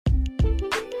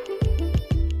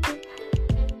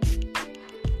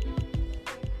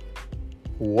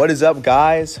What is up,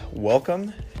 guys?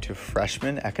 Welcome to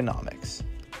Freshman Economics.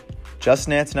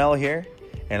 Justin Antonello here,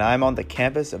 and I'm on the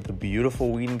campus of the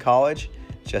beautiful Wheaton College,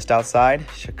 just outside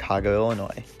Chicago,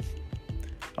 Illinois.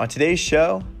 On today's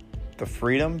show, the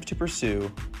freedom to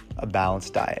pursue a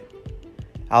balanced diet.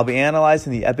 I'll be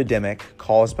analyzing the epidemic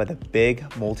caused by the big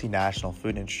multinational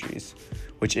food industries,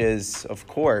 which is, of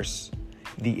course,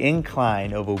 the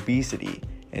incline of obesity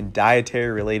and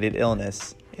dietary-related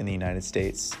illness in the United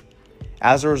States.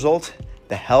 As a result,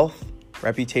 the health,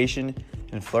 reputation,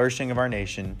 and flourishing of our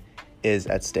nation is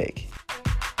at stake.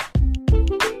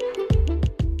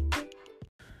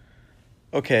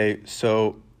 Okay,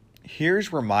 so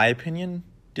here's where my opinion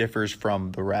differs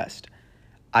from the rest.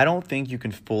 I don't think you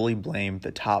can fully blame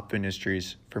the top food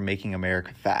industries for making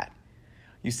America fat.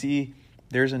 You see,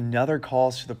 there's another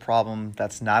cause to the problem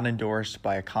that's not endorsed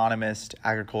by economists,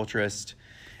 agriculturists,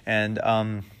 and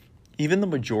even the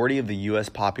majority of the U.S.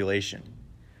 population.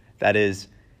 That is,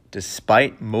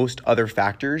 despite most other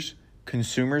factors,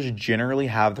 consumers generally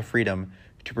have the freedom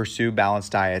to pursue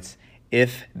balanced diets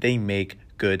if they make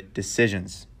good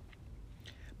decisions.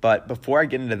 But before I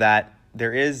get into that,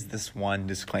 there is this one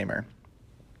disclaimer,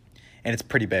 and it's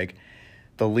pretty big.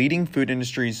 The leading food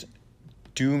industries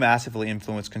do massively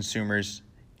influence consumers,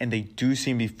 and they do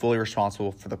seem to be fully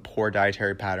responsible for the poor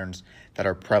dietary patterns that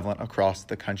are prevalent across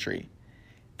the country.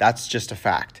 That's just a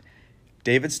fact.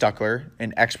 David Stuckler,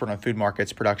 an expert on food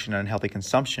markets, production, and unhealthy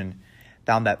consumption,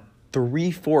 found that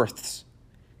three-fourths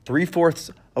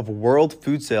of world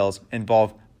food sales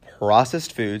involve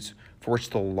processed foods, for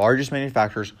which the largest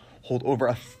manufacturers hold over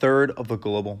a third of the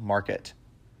global market.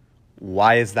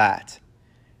 Why is that?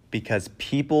 Because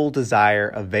people desire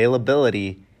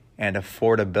availability and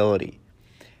affordability.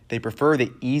 They prefer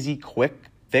the easy, quick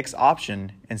fix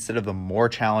option instead of the more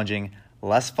challenging,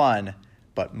 less fun,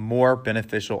 but more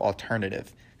beneficial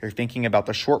alternative. They're thinking about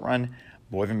the short run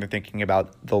more than they're thinking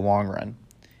about the long run.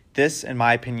 This, in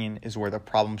my opinion, is where the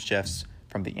problem shifts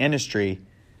from the industry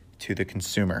to the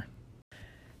consumer.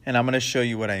 And I'm going to show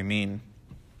you what I mean.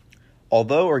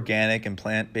 Although organic and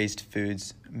plant-based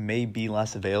foods may be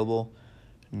less available,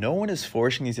 no one is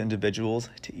forcing these individuals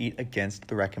to eat against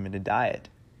the recommended diet.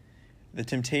 The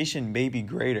temptation may be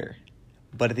greater,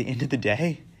 but at the end of the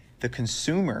day, the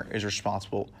consumer is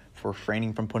responsible for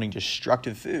refraining from putting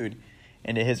destructive food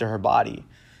into his or her body,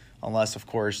 unless, of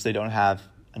course, they don't have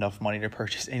enough money to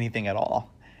purchase anything at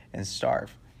all and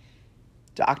starve.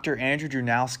 Dr. Andrew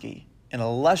Drewnowski, an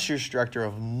illustrious director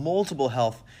of multiple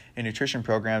health and nutrition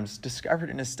programs,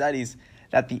 discovered in his studies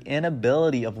that the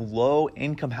inability of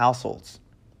low-income households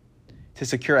to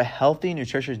secure a healthy,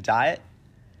 nutritious diet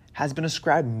has been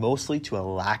ascribed mostly to a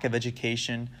lack of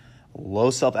education, low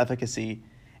self-efficacy,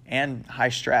 and high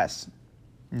stress.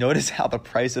 Notice how the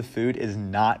price of food is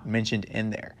not mentioned in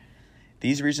there.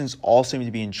 These reasons all seem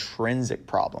to be intrinsic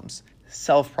problems,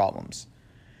 self-problems,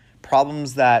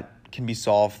 problems that can be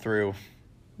solved through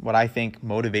what I think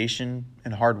motivation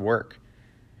and hard work.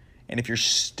 And if you're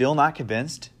still not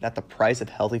convinced that the price of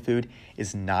healthy food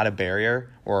is not a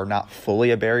barrier, or not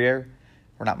fully a barrier,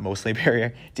 or not mostly a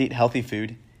barrier to eat healthy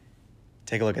food,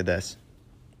 take a look at this.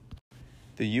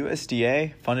 The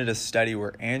USDA funded a study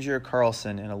where Andrea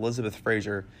Carlson and Elizabeth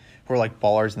Fraser, who are like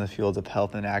ballers in the fields of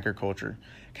health and agriculture,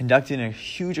 conducted a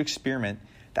huge experiment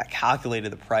that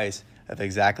calculated the price of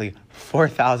exactly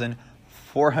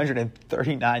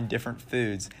 4,439 different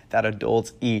foods that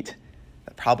adults eat.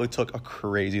 That probably took a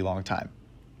crazy long time.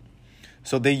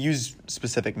 So they use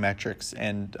specific metrics,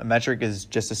 and a metric is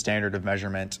just a standard of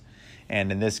measurement.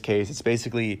 And in this case, it's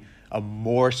basically a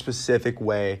more specific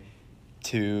way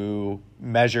to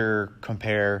measure,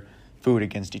 compare food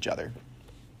against each other.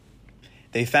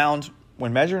 They found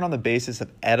when measured on the basis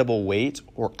of edible weight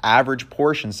or average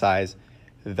portion size,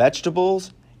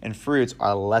 vegetables and fruits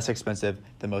are less expensive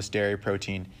than most dairy,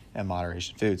 protein, and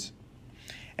moderation foods.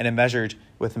 And it measured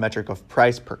with the metric of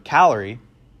price per calorie,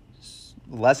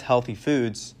 less healthy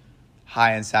foods,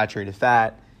 high in saturated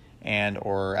fat and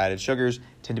or added sugars,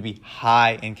 tend to be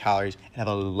high in calories and have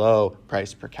a low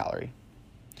price per calorie.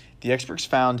 The experts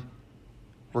found,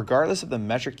 regardless of the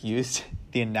metric used,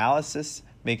 the analysis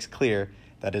makes clear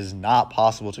that it is not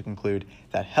possible to conclude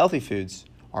that healthy foods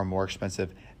are more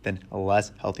expensive than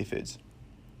less healthy foods.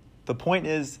 The point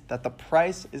is that the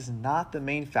price is not the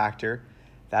main factor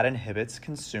that inhibits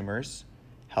consumers'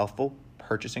 healthful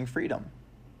purchasing freedom.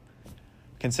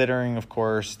 Considering, of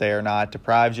course, they are not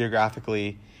deprived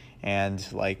geographically and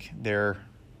there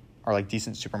are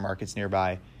decent supermarkets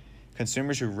nearby,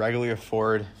 consumers who regularly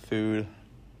afford food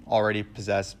already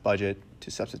possess budget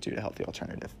to substitute a healthy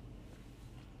alternative.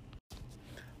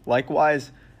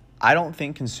 Likewise, I don't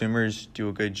think consumers do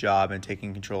a good job in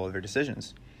taking control of their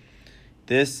decisions.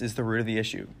 This is the root of the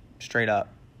issue, straight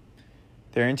up.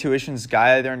 Their intuitions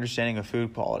guide their understanding of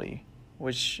food quality,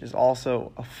 which is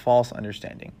also a false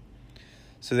understanding.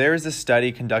 So there was this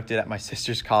study conducted at my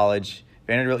sister's college,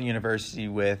 Vanderbilt University,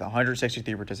 with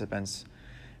 163 participants.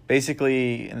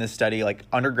 Basically, in this study,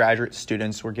 undergraduate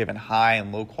students were given high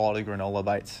and low quality granola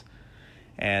bites.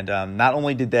 And not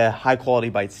only did the high quality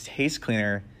bites taste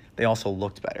cleaner, they also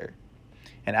looked better.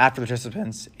 And after the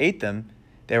participants ate them,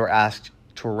 they were asked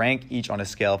to rank each on a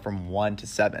scale from 1 to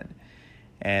 7.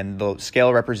 And the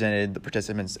scale represented the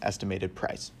participants' estimated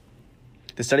price.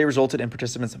 The study resulted in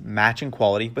participants matching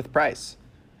quality with price.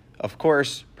 Of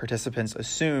course, participants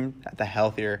assumed that the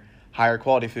healthier, higher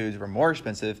quality foods were more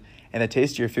expensive and the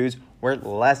tastier foods were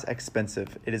less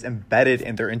expensive. It is embedded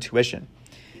in their intuition.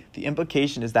 The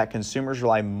implication is that consumers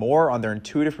rely more on their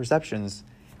intuitive perceptions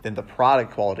than the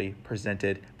product quality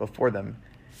presented before them.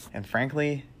 And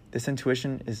frankly, this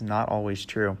intuition is not always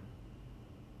true.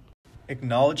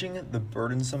 Acknowledging the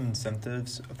burdensome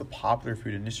incentives of the popular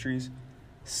food industries,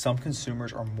 some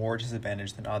consumers are more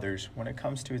disadvantaged than others when it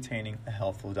comes to attaining a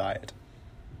healthful diet.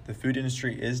 The food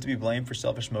industry is to be blamed for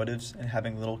selfish motives and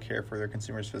having little care for their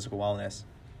consumers' physical wellness.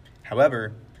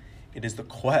 However, it is the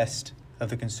quest of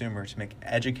the consumer to make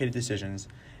educated decisions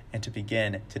and to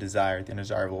begin to desire the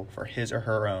undesirable for his or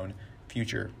her own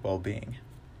future well-being.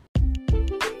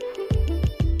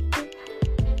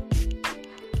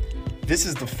 This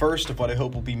is the first of what I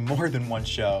hope will be more than one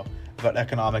show about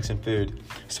economics and food.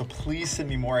 So please send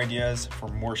me more ideas for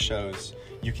more shows.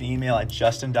 You can email at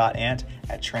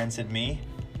justin.ant@transcendme.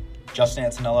 Justin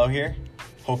Antonello here.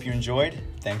 Hope you enjoyed.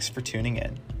 Thanks for tuning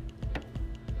in.